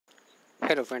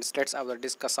Hello friends, let's have the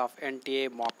discuss of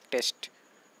NTA mock test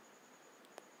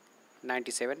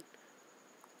 97।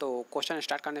 तो question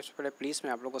start करने से पहले प्लीज़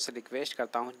मैं आप लोगों से रिक्वेस्ट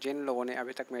करता हूं, जिन लोगों ने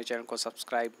अभी तक मेरे चैनल को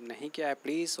सब्सक्राइब नहीं किया है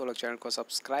प्लीज़ वो लोग चैनल को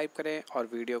सब्सक्राइब करें और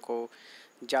वीडियो को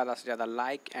ज़्यादा से ज़्यादा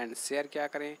लाइक एंड शेयर किया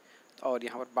करें। और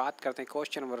यहां पर बात करते हैं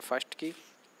क्वेश्चन नंबर फर्स्ट की।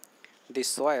 The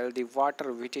soil the water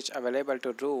which is available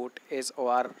to root is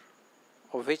over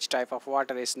which type of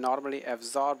water is normally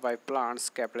absorbed by plants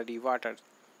capillary water।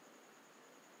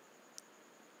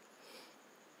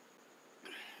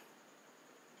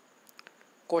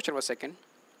 Question number second,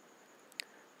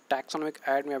 taxonomic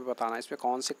add में अभी बताना है इसमें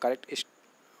कौन से correct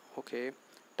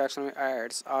taxonomic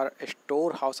ads are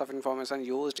store house of information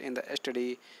used in the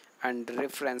study and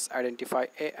reference identify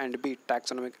A and B.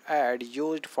 Taxonomic add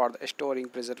used for the storing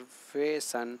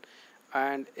preservation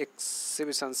and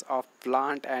exhibitions of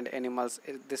plant and animals.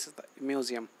 This is the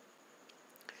museum.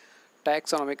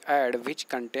 Taxonomic aid which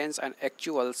contains an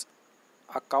actual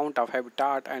account of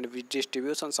habitat and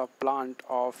distributions of plant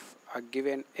of a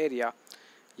given area,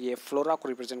 ये flora को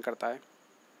represent करता है।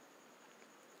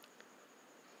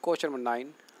 Question number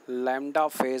 9, lambda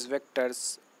phase vectors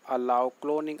allow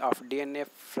cloning of DNA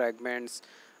fragments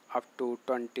up to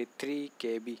 23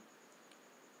 kb।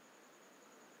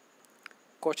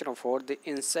 Question number 4, the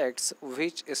insects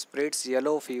which spreads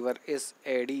yellow fever is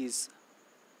Aedes।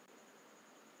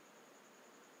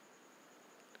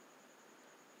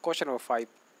 Question number 5,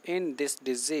 in this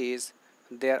disease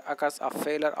there occurs a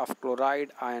failure of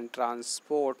chloride ion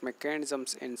transport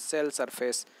mechanisms in cell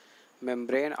surface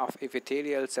membrane of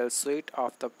epithelial cell. Suite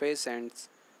of the patients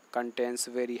contains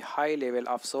very high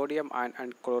level of sodium ion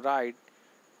and chloride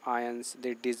ions.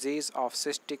 The disease of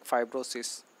cystic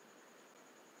fibrosis।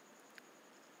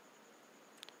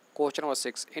 Question number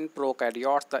 6, in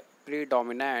prokaryotes the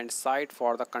predominant site for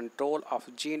the control of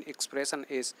gene expression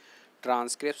is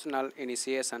transcriptional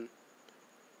initiation।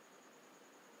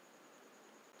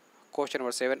 Question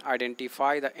number 7,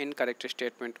 identify the incorrect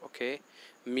statement।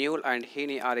 Mule and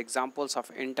Henny are examples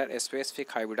of interspecific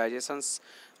hybridizations.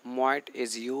 Moit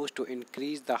is used to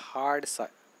increase the herd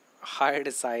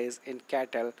size in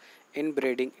cattle.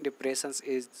 Inbreeding depressions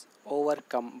is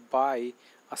overcome by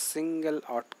a single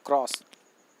outcross।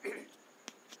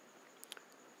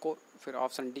 फिर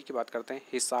option D की बात करते हैं।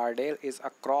 Hissardale is a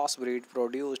cross breed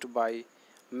produced by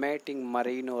mating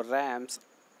Merino rams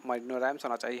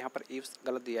होना चाहिए, यहाँ पर ifs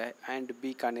गलत दिया है, एंड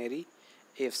बी कानेरी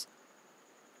इव्स,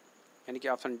 यानी कि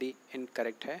ऑप्शन डी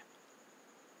इनकरेक्ट है।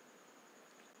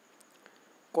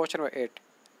 Question number 8,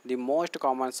 the most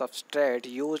common substrate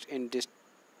used in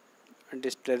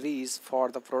distilleries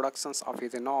for the production of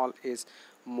ethanol is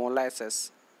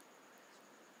molasses.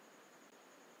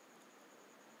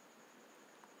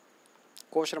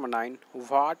 Question number 9,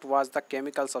 what was the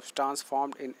chemical substance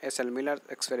formed in S.L. Miller's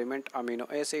experiment amino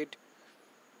acid?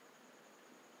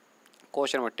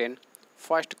 Question number 10,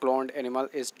 first cloned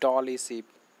animal is dolly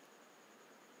sheep।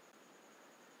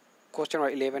 Question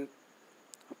number 11,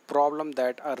 problem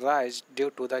that arise due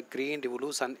to the green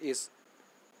revolution is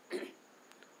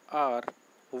are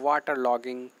water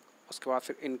logging, उसके बाद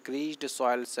फिर increased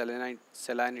soil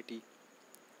salinity।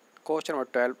 Question number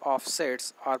 12, offsets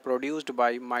are produced by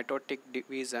mitotic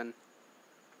division।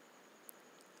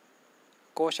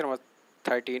 Question number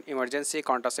 13, emergency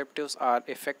contraceptives are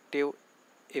effective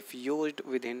if used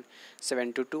within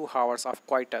 72 hours of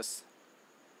coitus।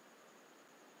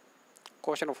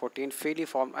 Question number 14,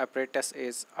 filiform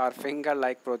apparatus are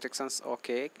finger-like projections।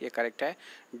 ये correct है।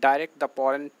 Direct the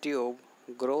pollen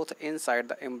tube growth inside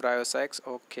the embryo sacs।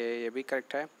 ये भी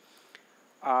correct है।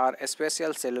 Are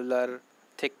special cellular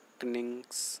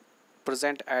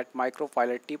present at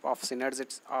microphyllate tip of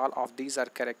synergids। All of these are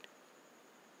correct।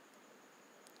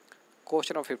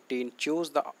 Question of 15, choose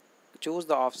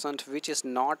the option which is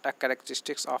not a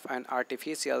characteristics of an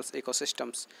artificial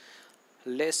ecosystems.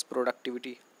 Less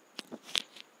productivity।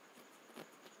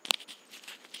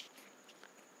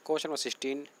 Question number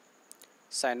 16,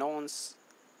 Sinon's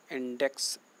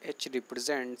index H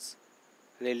represents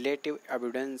relative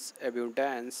abundance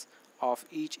of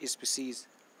each species।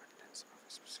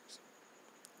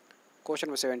 Question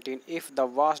number 17, if the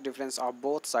vast difference of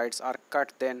both sides are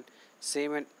cut then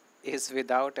semen is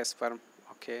without sperm।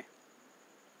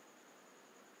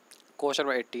 Question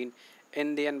number 18,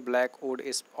 Indian black wood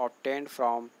is obtained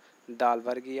from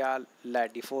Dalbergia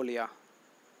latifolia।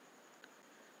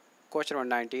 Question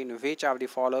number 19, which of the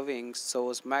following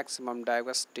shows maximum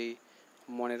diversity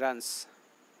monerans।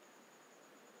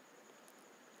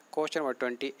 Question number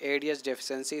 20, ADH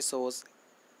deficiency shows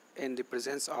in the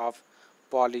presence of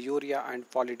polyuria and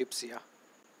polydipsia।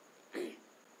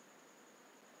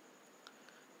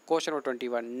 Question number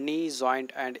 21. Knee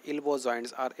joint and elbow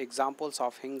joints are examples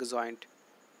of hinge joint.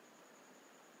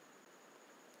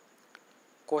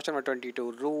 Question number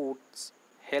 22. Roots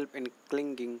help in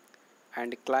clinging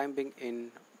and climbing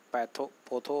in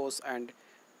pothos and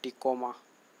Tacoma.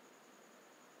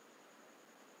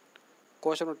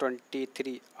 Question number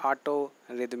 23.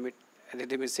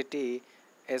 Rhythmicity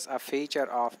is a feature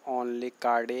of only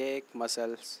cardiac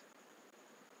muscles.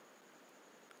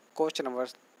 Question number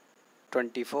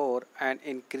 24. An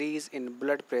increase in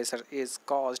blood pressure is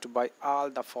caused by all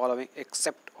the following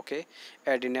except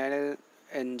adrenal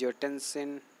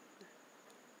angiotensin,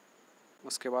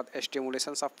 उसके बाद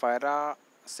stimulations of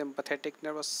parasympathetic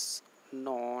nervous,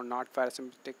 no not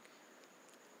parasympathetic,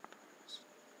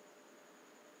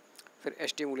 फिर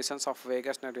stimulations of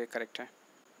vagus nerve, ये correct है.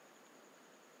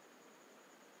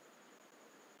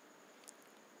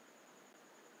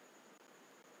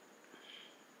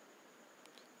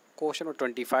 Question number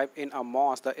 25. In a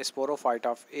moth, the sporophyte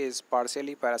of is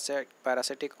partially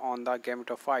parasitic on the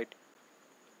gametophyte.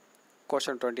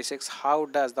 Question 26. How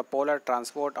does the polar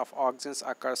transport of oxygen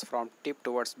occurs from tip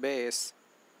towards base?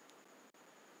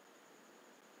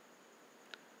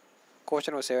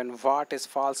 Question number 7. What is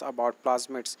false about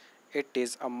plasmids? It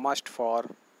is a must for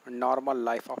normal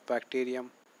life of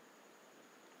bacterium.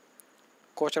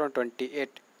 Question number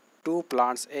 28. Two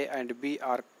plants A and B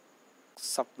are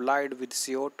supplied with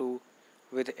CO2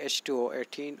 with H2O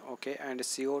 18 and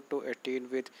CO2 18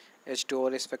 with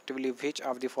H2O respectively. Which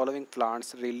of the following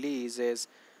plants releases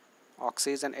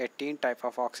oxygen 18 type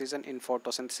of oxygen in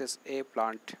photosynthesis? A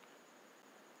plant.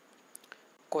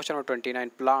 Question number 29.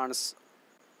 Plants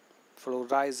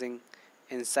flourishing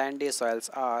in sandy soils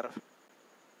are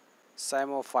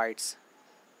psammophytes.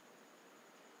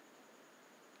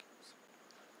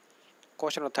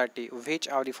 Question number 30. Which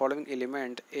of the following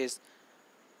element is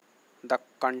the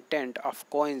content of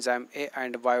coenzyme A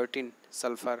and biotin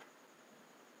sulfur?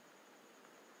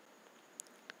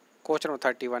 Question number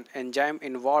 31. Enzyme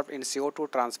involved in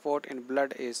CO2 transport in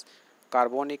blood is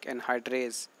carbonic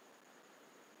anhydrase.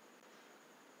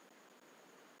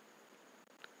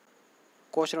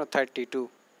 Question number 32.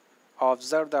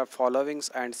 Observe the followings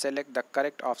and select the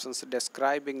correct options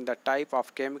describing the type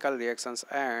of chemical reactions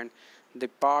and the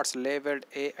parts labeled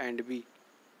A and B.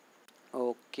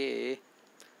 Okay.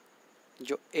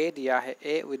 जो A दिया है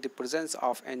A with the presence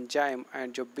of enzyme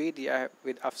and जो B दिया है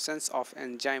with absence of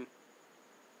enzyme.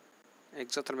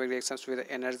 Exothermic reactions with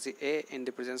energy A in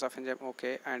the presence of enzyme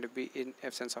and B in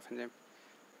absence of enzyme.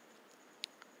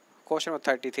 Question number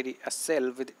 33. A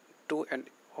cell with 2 and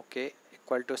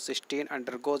equal to 16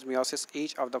 undergoes meiosis.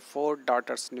 Each of the 4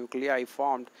 daughter nuclei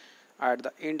formed at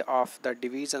the end of the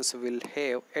divisions will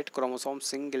have 8 chromosomes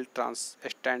single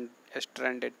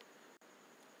stranded.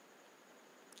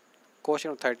 Question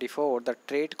number 34. The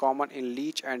trait common in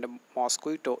leech and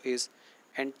mosquito is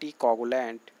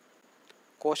anticoagulant.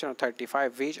 Question number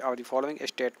 35. Which of the following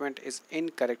statement is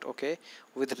incorrect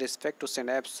with respect to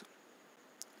synapse?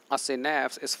 A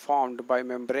synapse is formed by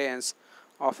membranes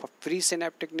of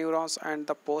presynaptic neurons and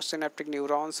the postsynaptic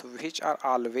neurons which are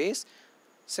always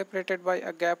separated by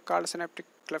a gap called synaptic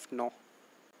cleft. No.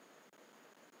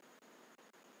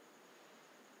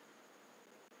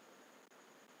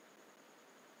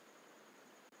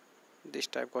 This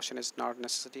type question is not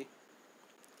necessary.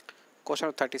 Question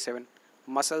number 37.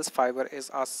 Muscles fiber is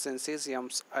a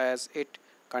syncytium as it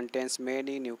contains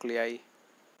many nuclei.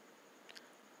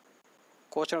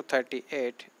 Question number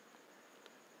 38.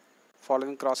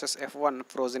 Following crosses F1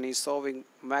 progeny showing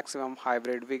maximum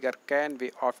hybrid vigor can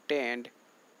be obtained.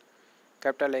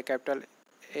 Capital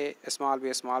A small b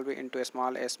into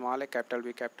small a capital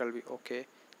B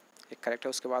एक correct है.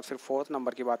 उसके बाद फिर fourth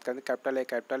number की बात करें.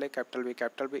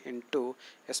 Capital B into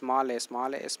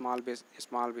small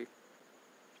B.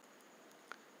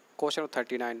 Question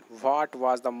 39. What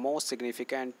was the most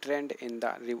significant trend in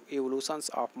the evolutions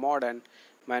of modern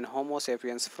man Homo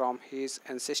sapiens from his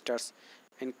ancestors?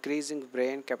 Increasing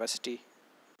brain capacity.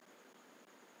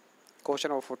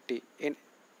 Question number 40. In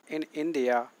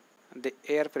India, the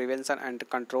Air Prevention and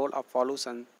Control of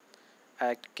Pollution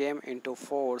Act came into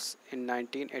force in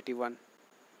 1981.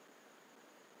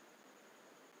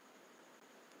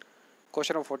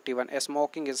 Question number 41.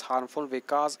 Smoking is harmful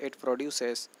because it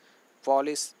produces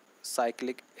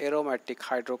polycyclic aromatic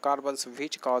hydrocarbons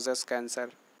which causes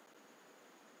cancer.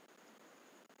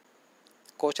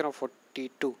 Question number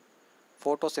 42.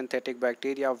 Photosynthetic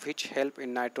bacteria which help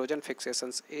in nitrogen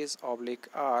fixations is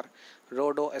are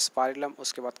rhodospirillum,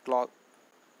 उसके बाद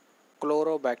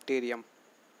chlorobacterium.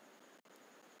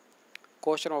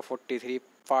 Question number 43.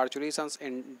 Parturitions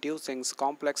inducing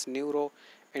complex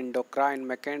endocrine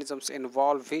mechanisms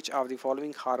involve which of the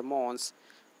following hormones?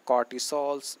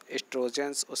 Cortisols,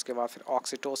 estrogens, उसके बाद फिर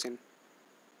oxytocin.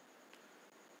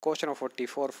 Question of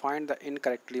 44. Find the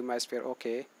incorrectly matched pair.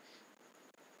 Okay.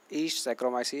 East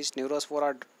Saccharomyces,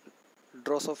 Neurospora,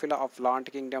 Drosophila of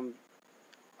plant kingdom,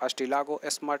 Astilago,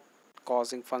 smut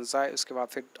causing fungi. उसके बाद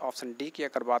फिर option D की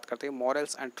अगर बात करते हैं,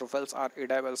 Morels and truffles are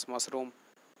edible mushroom.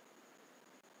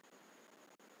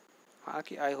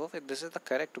 हालांकि I hope this is the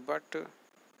correct, but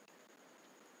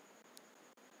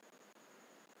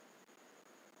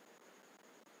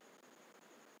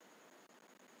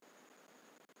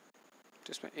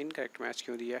इसमें इनकरेक्ट मैच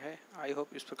क्यों दिया है? आई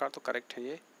होप इस प्रकार तो करेक्ट है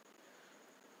ये.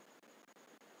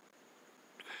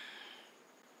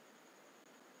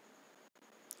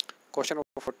 Question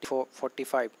number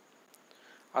 45.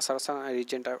 Assertion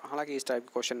reason type. हालांकि इस टाइप के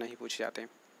क्वेश्चन नहीं पूछे जाते.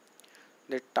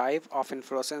 The type of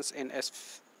inflorescence in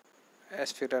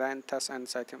एस्फेरेंथस and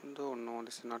cyathium. No,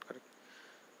 this is not correct.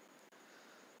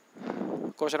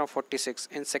 Question of 46.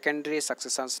 In secondary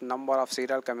successions, number of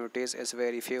serial communities is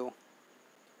very few.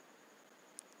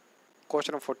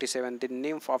 Question of 47. The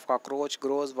nymph of cockroach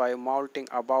grows by molting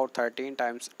about 13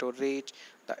 times to reach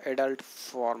the adult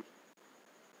form.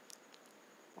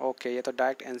 Okay, ये तो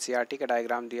direct NCERT का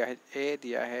diagram दिया है. ए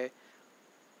दिया है.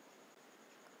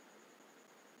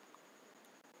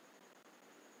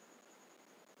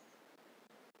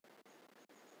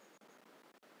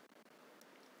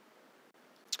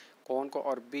 कौन को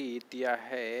और बी दिया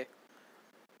है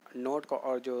नोड को,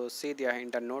 और जो सी दिया है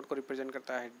इंटर नोड को रिप्रेजेंट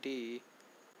करता है. D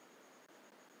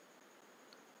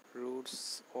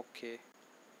roots. ओके,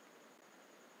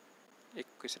 एक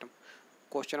question.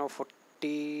 Question of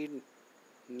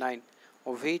 49.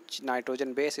 Which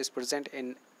nitrogen base is present in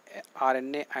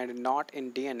RNA and not in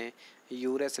DNA?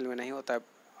 Uracil में नहीं होता है.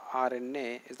 RNA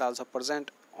is also present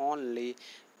only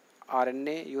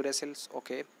RNA यूरेसिल्स.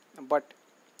 Okay, but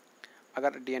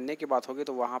अगर DNA की बात होगी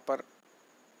तो वहाँ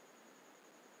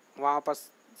पर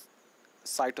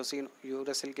साइटोसिन,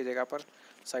 यूरेसिल की जगह पर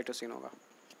साइटोसिन होगा.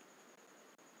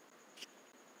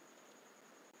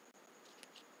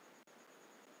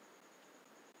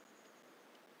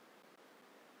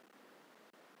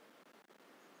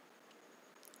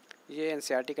 ये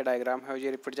एनसीईआरटी का डायग्राम है और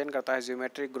ये रिप्रेजेंट करता है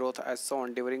geometric growth as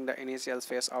Son during the initial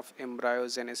phase of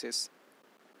एम्ब्रायोजेनेसिस.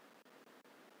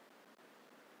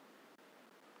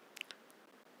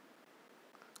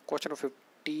 Question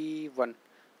 51.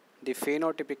 The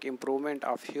phenotypic improvement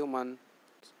of human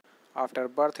after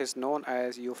birth is known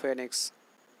as eugenics.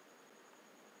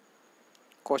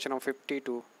 Question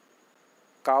 52.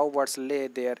 Cowbirds lay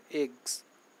their eggs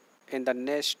in the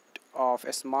nest of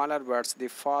smaller birds. The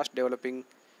fast developing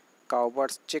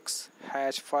cowbird's chicks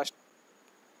hatch first,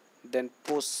 then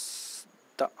push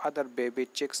the other baby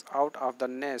chicks out of the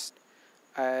nest.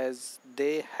 As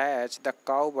they hatch, the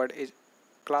cowbird is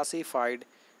classified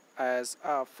as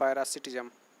a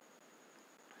parasitism.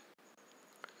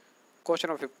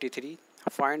 Question of 53.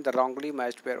 Find the wrongly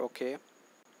matched pair. Okay.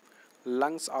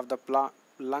 Lungs of the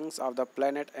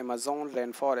planet Amazon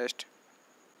rainforest.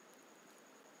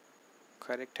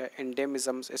 Correct है.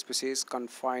 Endemisms, species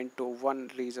confined to one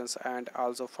regions and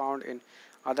also found in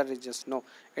other regions. No,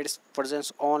 it is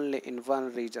present only in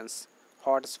one regions.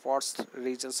 Hotspots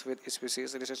regions with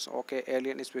species research. Okay.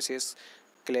 Alien species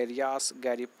Clarias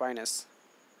garipinus.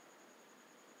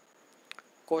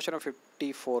 Question of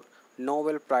 54.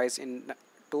 Nobel Prize in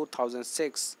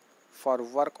 2006 for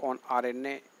work on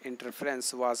RNA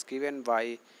interference was given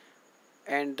by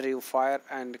Andrew Fire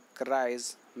and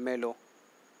Chris Mello.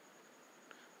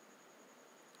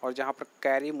 और जहाँ पर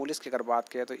carry मुलिस की अगर बात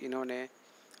किया तो इन्होंने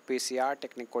PCR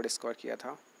technique को डिस्कवर किया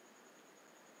था.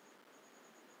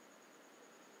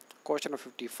 Question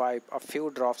 55. A few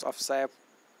drops of sap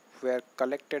were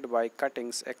collected by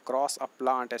cuttings across a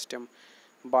plant stem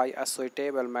by a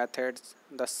suitable method.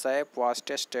 The sap was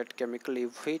tested chemically.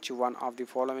 Which one of the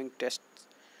following test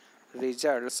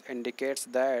results indicates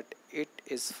that it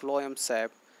is phloem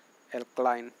sap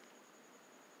alkaline?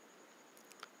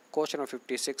 Question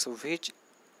 56. Which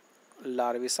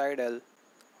larvicidal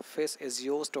fish is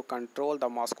used to control the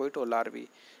mosquito larvae?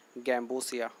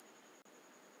 Gambusia.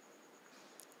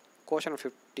 Question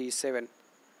 57.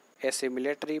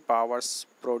 Assimilatory powers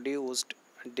produced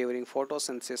during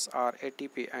photosynthesis are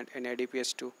ATP and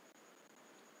NADPH2.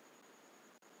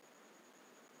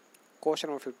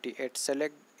 Question 58.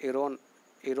 Select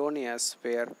erroneous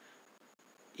pair.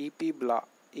 EP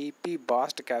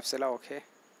bast capsula. Okay.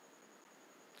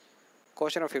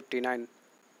 Question 59.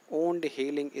 Wound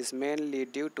healing is mainly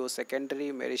due to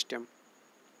secondary meristem.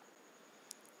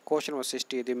 Question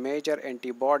 60. The major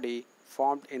antibody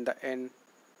formed in the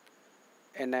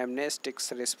anamnestic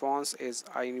response is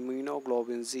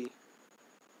immunoglobulin Z.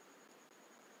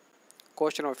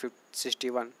 Question number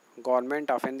 61.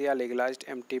 Government of India legalized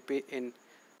MTP in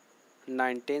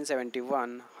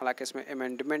 1971. हालांकि इसमें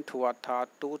amendment हुआ था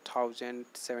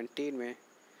 2017 में.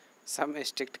 Some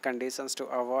strict conditions to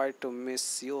avoid to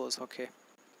misuse. Okay.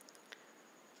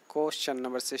 Question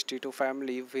number 62.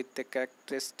 Family with the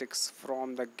characteristics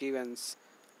from the givens.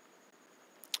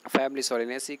 Family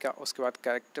Solanaceae का. उसके बाद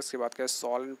characters की बात करें,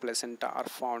 sol and placenta are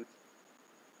found.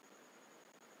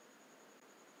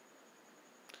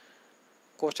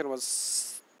 Question number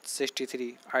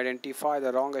 63. Identify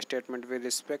the wrong statement with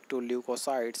respect to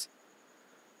leukocytes.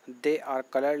 They are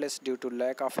colourless due to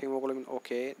lack of haemoglobin.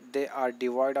 Okay. They are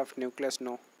devoid of nucleus.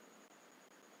 No.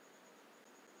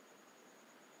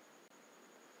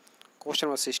 Question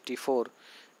number 64.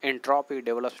 Entropy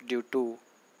develops due to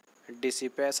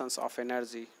dissipations of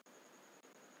energy.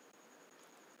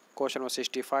 Question number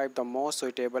 65. The most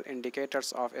suitable indicators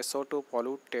of SO2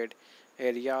 polluted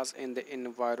areas in the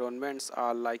environments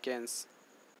are lichens.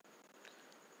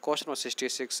 Question number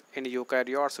 66. In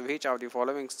eukaryotes, which of the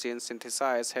following genes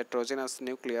synthesize heterogeneous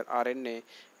nuclear RNA?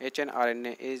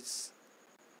 hnRNA is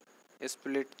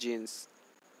split genes.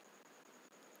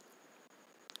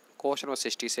 Question number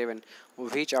 67.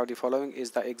 Which of the following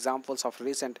is the examples of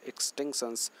recent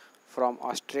extinctions from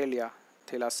Australia?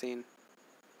 Thylacine.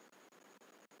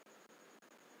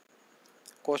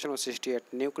 Question number 68.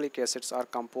 Nucleic acids are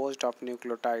composed of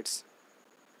nucleotides.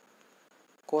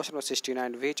 Question number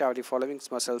 69. Which of the following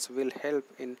muscles will help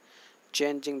in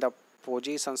changing the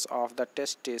positions of the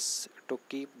testes to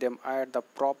keep them at the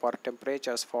proper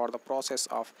temperatures for the process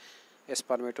of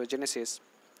spermatogenesis?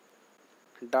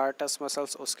 डार्टस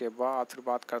muscles. उसके बाद फिर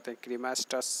बात करते हैं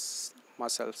क्रीमेस्टस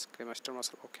muscles. Cremaster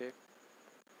muscle. Okay.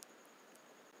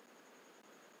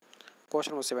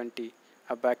 Question number 70.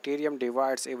 A bacterium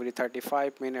divides every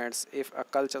 35 minutes. If a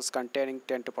culture containing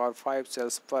 10 to power 5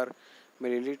 cells per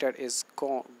milliliter is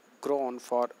grown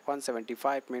for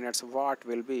 175 minutes, what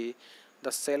will be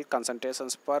the cell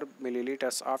concentrations per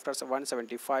milliliters after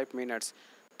 175 minutes?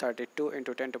 32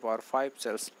 into 10 to power 5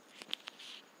 cells.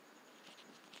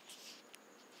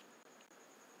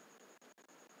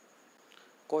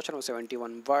 Question number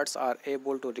 71. Birds are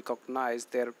able to recognize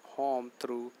their home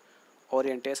through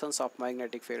orientations of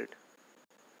magnetic field.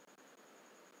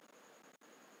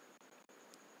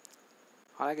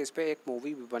 हालांकि इस पर एक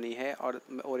movie भी बनी है और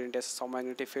orientation of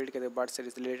magnetic field के bird से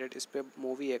रिलेटेड इस पर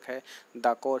मूवी एक है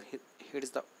the core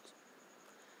hits the.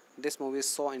 This movie is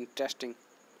so interesting.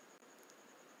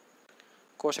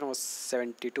 Question number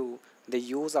 72. The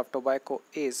use of tobacco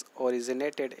is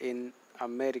originated in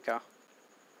America.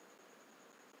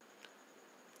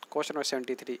 Question number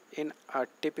 73. In a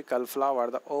typical flower,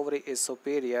 the ovary is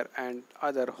superior and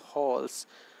other holes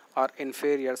are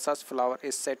inferior. Such flower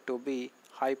is said to be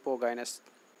hypogynous.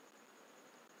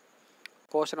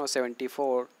 Question number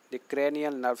 74. The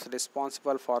cranial nerves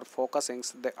responsible for focusing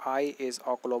the eye is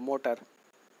oculomotor.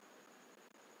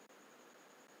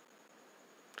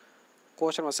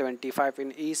 Question number 75.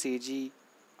 In ECG,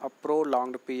 a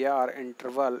prolonged PR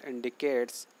interval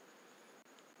indicates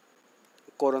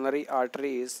coronary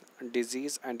arteries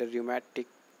disease and rheumatic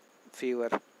fever.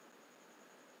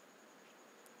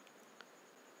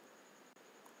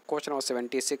 Question number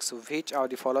 76. Which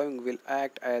of the following will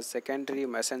act as secondary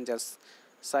messengers?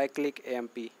 Cyclic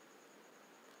AMP.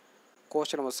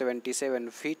 Question number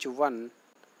 77. Which one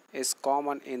is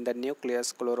common in the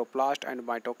nucleus, chloroplast and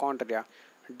mitochondria?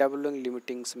 Doubling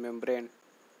limiting membrane.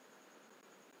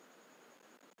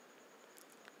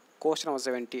 Question number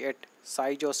 78.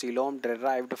 Cytocoelom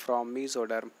derived from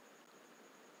mesoderm.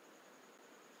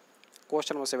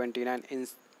 Question number 79.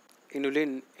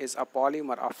 Inulin is a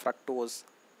polymer of fructose.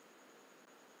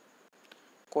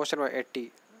 Question number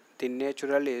 80. The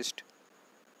naturalist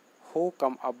who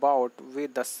come about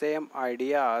with the same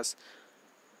ideas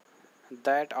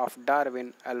that of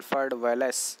Darwin, Alfred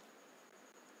Wallace.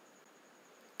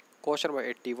 Question number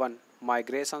 81.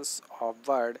 Migrations of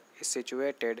bird is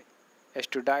situated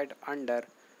studied under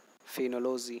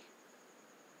phenology.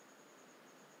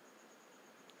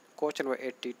 Question number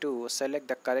 82. Select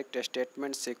the correct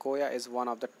statement. Sequoia is one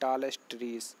of the tallest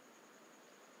trees.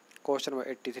 Question number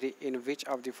 83. In which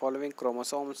of the following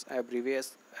chromosomes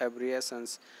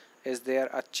abbreviations is there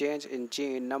a change in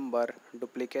gene number,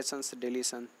 duplications,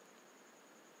 deletion?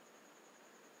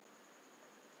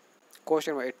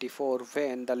 Question number 84.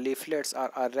 When the leaflets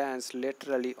are arranged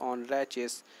laterally on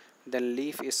rachis, then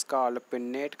leaf is called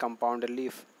pinnate compound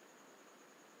leaf.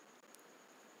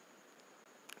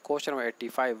 Question number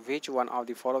 85. Which one of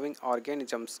the following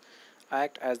organisms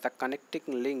act as the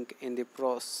connecting link in the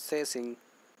processing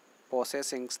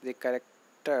the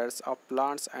characters of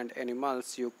plants and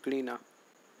animals you clean.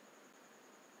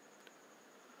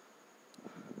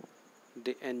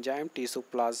 The enzyme tissue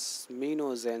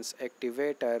plasminogens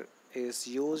activator is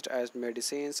used as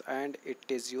medicines and it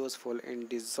is useful in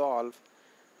dissolve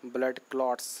blood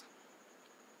clots.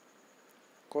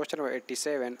 Question number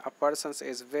 87. A person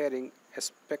is wearing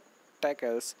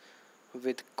spectacles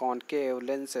with concave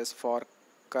lenses for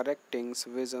correcting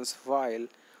vision while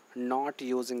not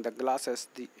using the glasses.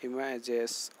 The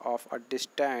images of a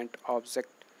distant object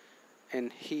in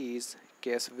his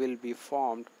case will be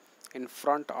formed in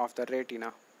front of the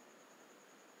retina.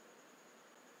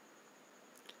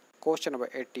 Question number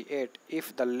 88.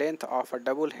 If the length of a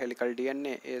double helical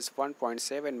DNA is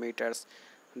 1.7 meters,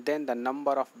 then the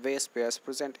number of base pairs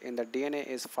present in the DNA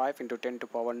is 5 into 10 to the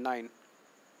power 9.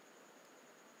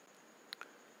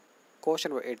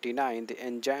 Question number 89. The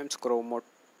enzymes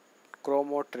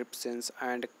chromatrypsins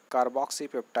and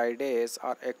carboxypeptidase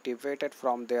are activated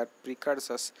from their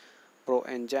precursors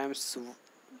proenzymes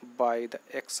by the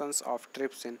actions of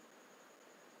trypsin.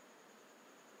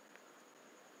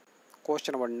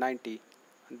 Question number 90.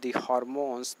 The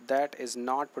hormones that is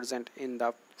not present in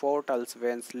the portal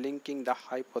veins linking the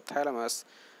hypothalamus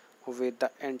with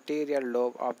the anterior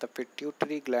lobe of the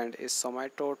pituitary gland is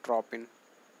somatotropin.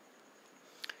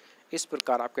 इस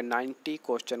प्रकार आपके 90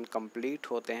 question complete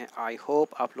होते हैं। I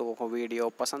hope आप लोगों को video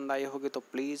पसंद आई होगी, तो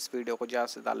प्लीज़ वीडियो को ज़्यादा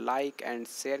से ज़्यादा लाइक एंड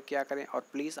शेयर किया करें और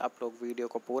प्लीज़ आप लोग वीडियो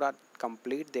को पूरा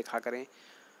कंप्लीट देखा करें।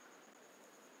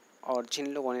 और जिन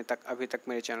लोगों ने अभी तक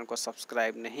मेरे चैनल को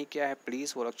सब्सक्राइब नहीं किया है,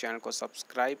 प्लीज़ वो लोग चैनल को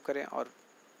सब्सक्राइब करें। और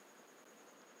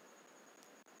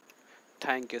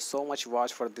thank you so much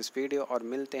watch for this video और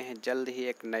मिलते हैं जल्द ही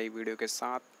एक नई वीडियो के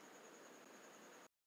साथ।